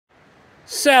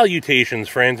Salutations,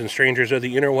 friends and strangers of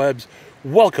the interwebs.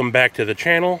 Welcome back to the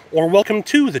channel, or welcome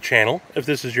to the channel if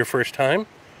this is your first time.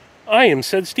 I am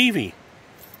Said Stevie.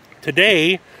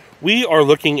 Today, we are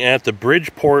looking at the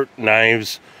Bridgeport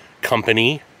Knives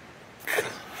Company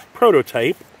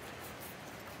prototype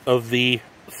of the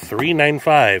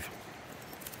 395.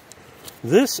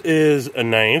 This is a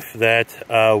knife that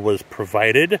was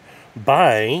provided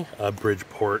by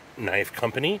Bridgeport Knife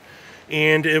Company,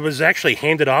 and it was actually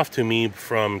handed off to me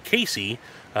from Casey,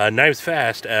 Knives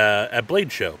Fast, at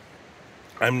Blade Show.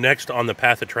 I'm next on the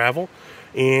path of travel,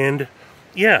 and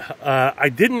yeah, I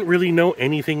didn't really know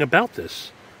anything about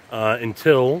this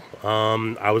until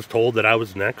I was told that I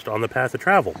was next on the path of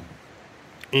travel.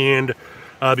 And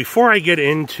before I get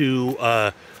into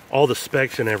all the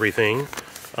specs and everything,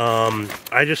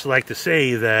 I just like to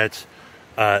say that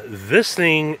this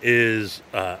thing is,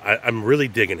 I'm really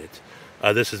digging it.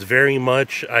 This is very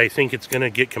much, I think it's going to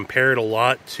get compared a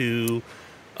lot to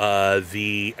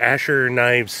the Asher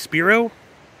Knives Spiro,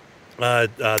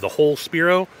 the whole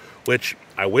Spiro, which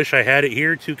I wish I had it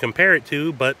here to compare it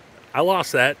to, but I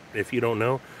lost that, if you don't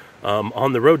know,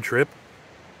 on the road trip.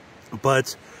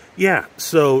 But yeah,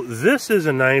 so this is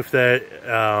a knife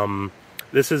that,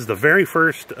 this is the very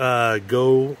first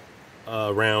go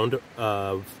round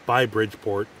by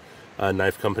Bridgeport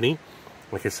Knife Company.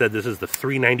 Like I said, this is the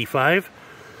 395.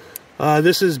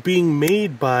 This is being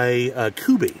made by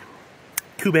Kube.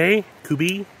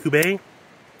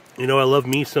 You know, I love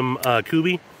me some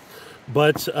Kube.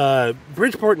 But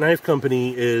Bridgeport Knife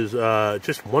Company is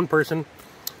just one person.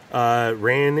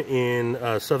 Ran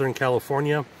in Southern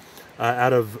California,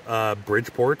 out of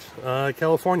Bridgeport,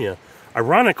 California.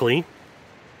 Ironically,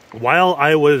 while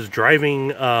I was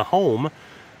driving home,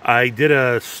 I did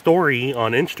a story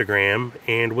on Instagram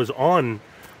and was on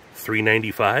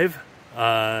 395,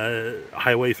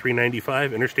 Highway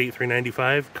 395, Interstate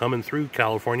 395, coming through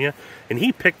California, and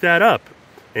he picked that up,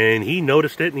 and he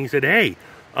noticed it, and he said, "Hey,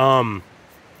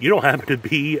 you don't happen to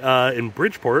be in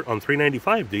Bridgeport on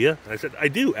 395, do you?" I said, "I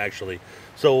do, actually."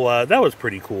 So that was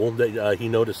pretty cool that he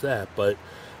noticed that, but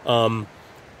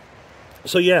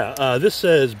so yeah, this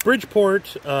says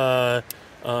Bridgeport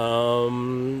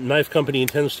Knife Company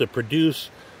intends to produce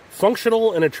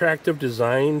functional and attractive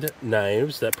designed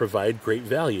knives that provide great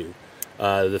value.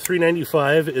 The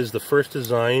 395 is the first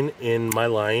design in my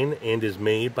line and is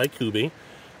made by Kube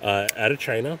out of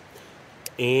China.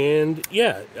 And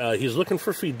yeah, he's looking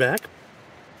for feedback.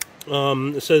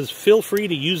 It says, feel free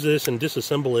to use this and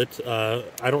disassemble it.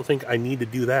 I don't think I need to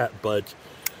do that, but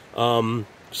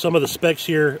some of the specs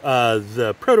here,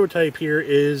 the prototype here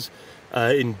is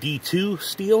in D2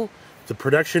 steel. The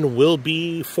production will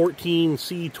be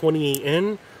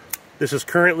 14C28N. This is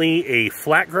currently a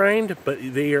flat grind, but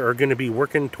they are going to be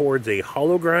working towards a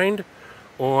hollow grind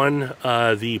on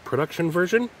the production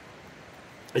version.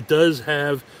 It does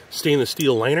have stainless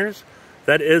steel liners.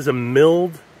 That is a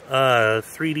milled,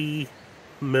 3D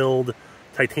milled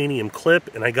titanium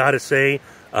clip, and I gotta say,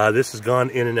 this has gone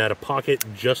in and out of pocket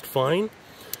just fine.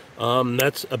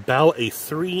 That's about a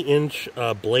 3-inch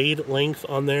blade length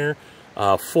on there,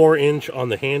 4-inch on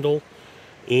the handle,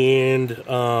 and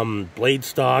blade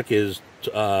stock is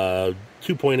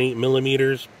 2.8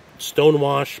 millimeters,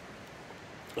 stonewash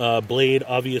blade,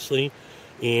 obviously,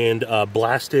 and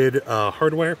blasted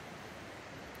hardware.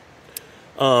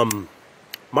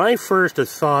 My first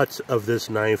thoughts of this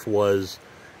knife was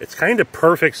it's kind of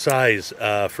perfect size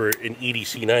for an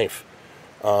EDC knife.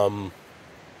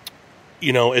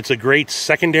 You know, it's a great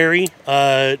secondary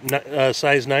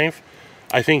size knife.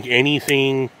 I think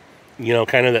anything, you know,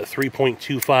 kind of that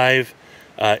 3.25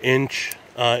 inch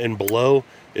and below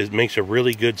makes a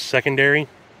really good secondary.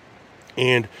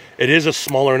 And it is a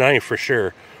smaller knife for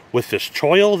sure. With this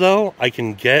choil, though, I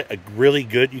can get a really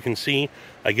good, you can see,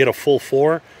 I get a full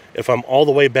 4. If I'm all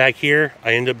the way back here,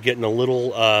 I end up getting a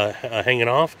little hanging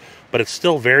off, but it's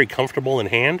still very comfortable in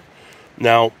hand.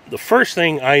 Now, the first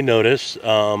thing I notice,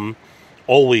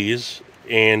 always,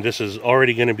 and this is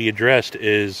already going to be addressed,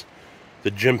 is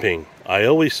the jimping. I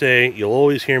always say, you'll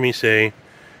always hear me say,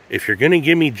 if you're going to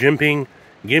give me jimping,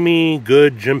 give me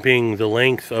good jimping, the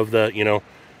length of the, you know,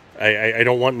 I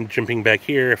don't want jimping back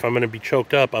here. If I'm going to be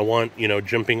choked up, I want, you know,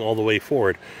 jimping all the way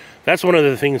forward. That's one of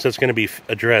the things that's going to be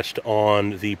addressed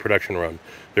on the production run.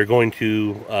 They're going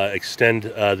to extend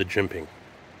the jimping.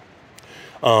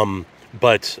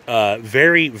 But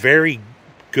very, very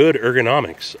good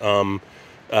ergonomics.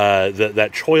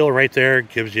 That choil right there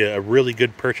gives you a really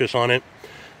good purchase on it.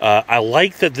 I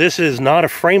like that this is not a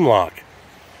frame lock.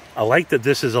 I like that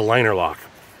this is a liner lock.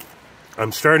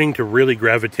 I'm starting to really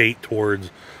gravitate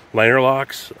towards liner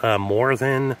locks more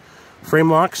than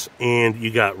frame locks, and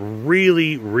you got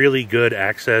really, really good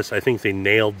access. I think they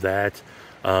nailed that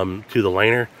to the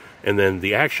liner. And then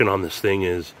the action on this thing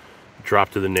is drop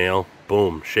to the nail,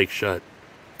 boom, shake shut.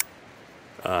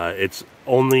 It's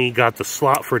only got the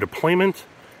slot for deployment,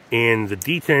 and the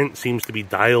detent seems to be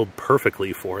dialed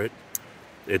perfectly for it.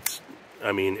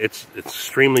 I mean, it's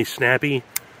extremely snappy.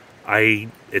 You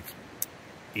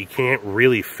can't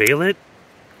really fail it.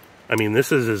 I mean,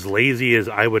 this is as lazy as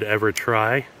I would ever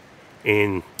try,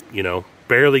 and, you know,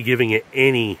 barely giving it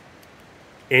any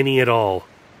at all.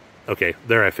 Okay,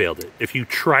 there, I failed it. If you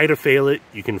try to fail it,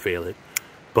 you can fail it.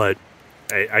 But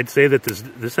I'd say that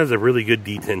this has a really good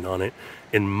detent on it,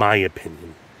 in my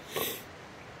opinion.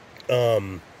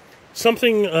 The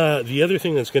other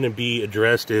thing that's going to be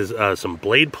addressed is some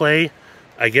blade play.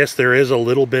 I guess there is a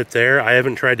little bit there. I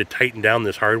haven't tried to tighten down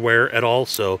this hardware at all,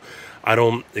 so I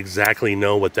don't exactly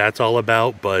know what that's all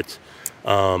about. But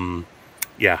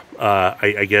yeah,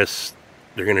 I guess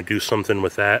they're going to do something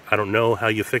with that. I don't know how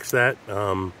you fix that,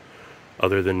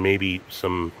 other than maybe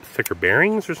some thicker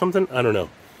bearings or something. I don't know.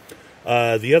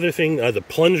 The other thing, the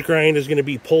plunge grind is going to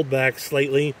be pulled back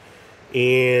slightly,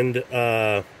 and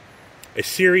a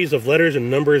series of letters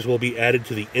and numbers will be added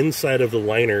to the inside of the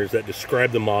liners that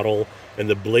describe the model and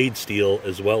the blade steel,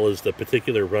 as well as the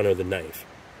particular run of the knife.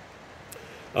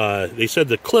 They said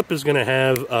the clip is going to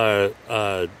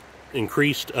have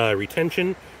increased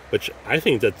retention, which I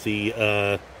think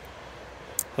that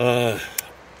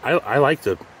I like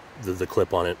the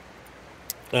clip on it.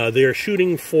 They are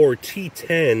shooting for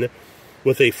T10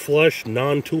 with a flush,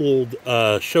 non-tooled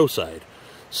show side.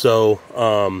 So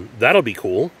that'll be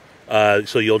cool.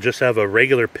 So you'll just have a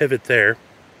regular pivot there,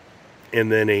 and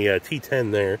then a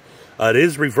T10 there. It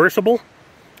is reversible,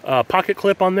 pocket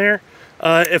clip on there.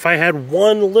 If I had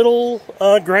one little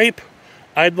gripe,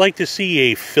 I'd like to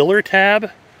see a filler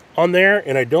tab on there,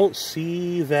 and I don't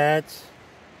see that.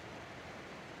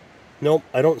 Nope,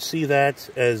 I don't see that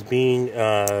as being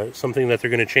something that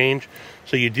they're going to change.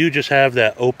 So you do just have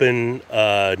that open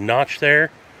notch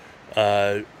there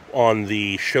on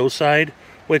the show side,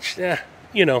 which,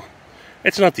 you know,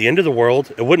 it's not the end of the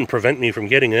world. It wouldn't prevent me from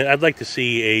getting it. I'd like to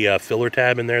see a filler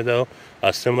tab in there, though,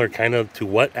 similar kind of to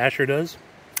what Asher does.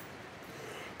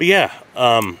 But yeah,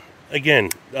 again,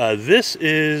 this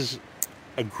is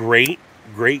a great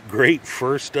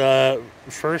first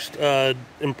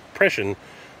impression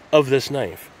of this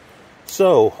knife.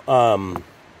 So,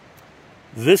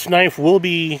 this knife will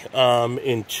be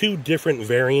in 2 different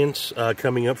variants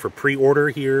coming up for pre-order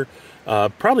here,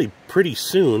 probably pretty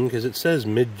soon, because it says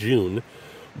mid-June.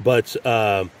 But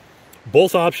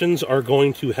both options are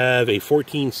going to have a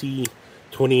 14C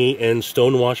 28N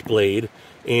stonewash blade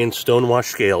and stonewash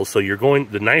scales. So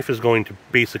the knife is going to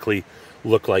basically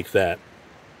look like that.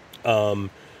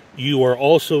 You are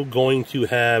also going to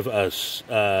have a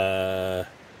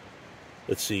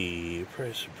let's see,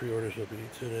 price of pre-orders will be.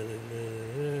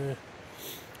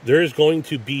 There is going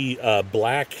to be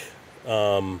black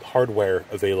hardware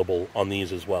available on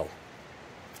these as well.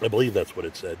 I believe that's what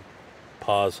it said.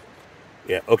 Pause.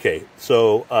 Yeah, okay.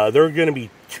 So there are going to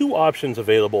be 2 options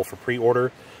available for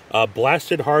pre-order: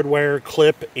 blasted hardware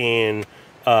clip and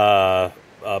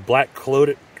black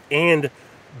coated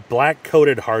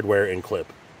hardware and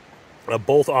clip.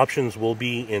 Both options will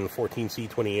be in 14C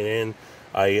 28N.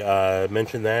 I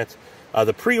mentioned that.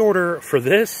 The pre-order for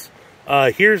this,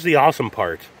 here's the awesome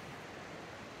part.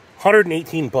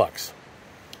 $118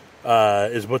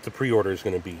 is what the pre-order is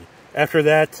going to be. After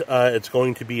that, it's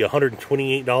going to be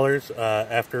 $128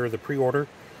 after the pre-order.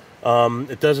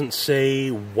 It doesn't say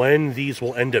when these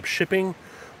will end up shipping,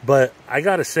 but I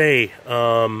gotta say,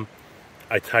 a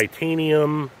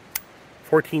titanium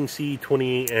 14C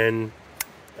 28N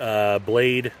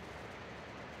blade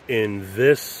in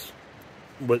this,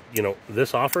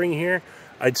 this offering here,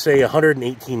 I'd say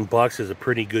 $118 is a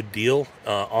pretty good deal,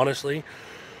 honestly.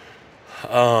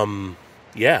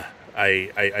 Yeah,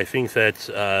 I think that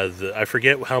I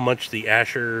forget how much the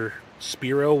Asher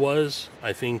Spiro was.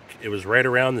 I think it was right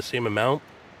around the same amount.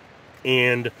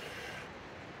 And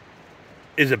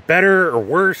is it better or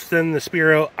worse than the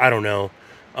Spiro? I don't know.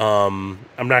 I'm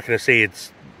not going to say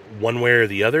it's one way or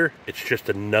the other. It's just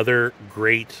another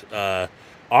great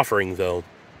offering, though,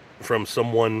 from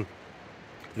someone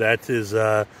that is,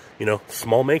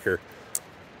 small maker.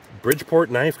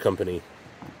 Bridgeport Knife Company.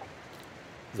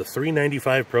 The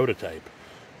 395 prototype.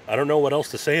 I don't know what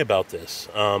else to say about this.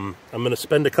 I'm going to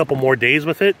spend a couple more days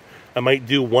with it. I might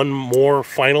do one more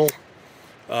final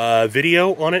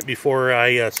video on it before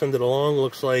I send it along.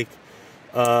 Looks like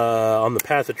on the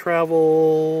path of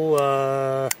travel,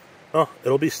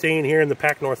 it'll be staying here in the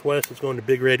Pac Northwest. It's going to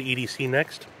Big Red EDC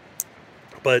next.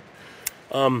 But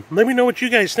let me know what you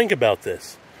guys think about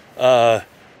this.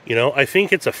 You know, I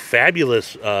think it's a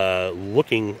fabulous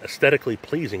looking, aesthetically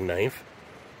pleasing knife.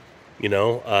 You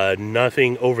know,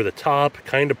 nothing over the top,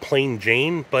 kind of plain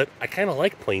Jane, but I kind of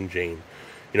like plain Jane.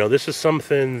 You know, this is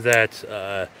something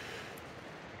that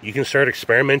you can start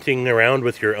experimenting around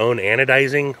with your own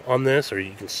anodizing on this, or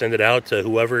you can send it out to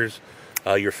whoever's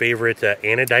your favorite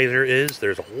anodizer is.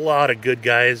 There's a lot of good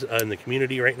guys in the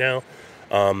community right now.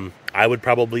 I would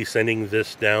probably sending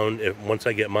this down, once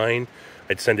I get mine,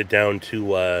 I'd send it down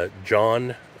to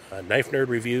John, Knife Nerd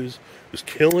Reviews, who's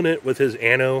killing it with his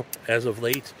ano as of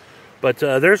late. But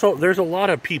there's a lot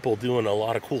of people doing a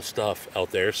lot of cool stuff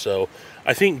out there. So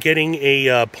I think getting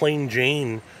a plain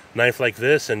Jane knife like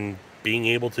this and being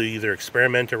able to either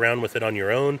experiment around with it on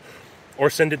your own or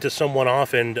send it to someone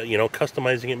off and, you know,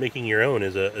 customizing it, making your own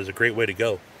is a great way to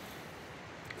go.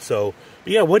 So,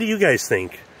 yeah, what do you guys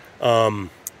think?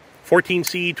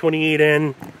 14C,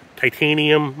 28N,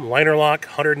 titanium, liner lock,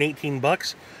 118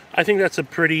 bucks. I think that's a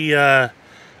pretty, I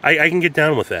can get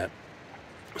down with that.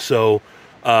 So,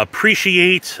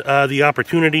 appreciate the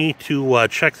opportunity to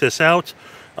check this out.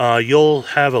 You'll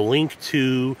have a link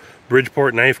to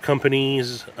Bridgeport Knife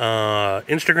Company's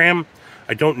Instagram.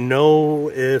 I don't know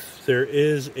if there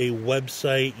is a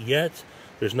website yet.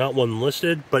 There's not one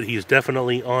listed, but he's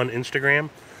definitely on Instagram.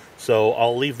 So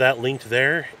I'll leave that linked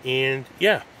there. And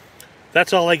yeah,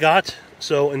 that's all I got.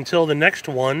 So until the next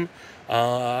one,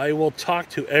 I will talk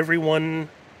to everyone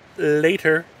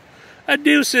later.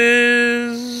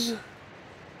 Adeuces!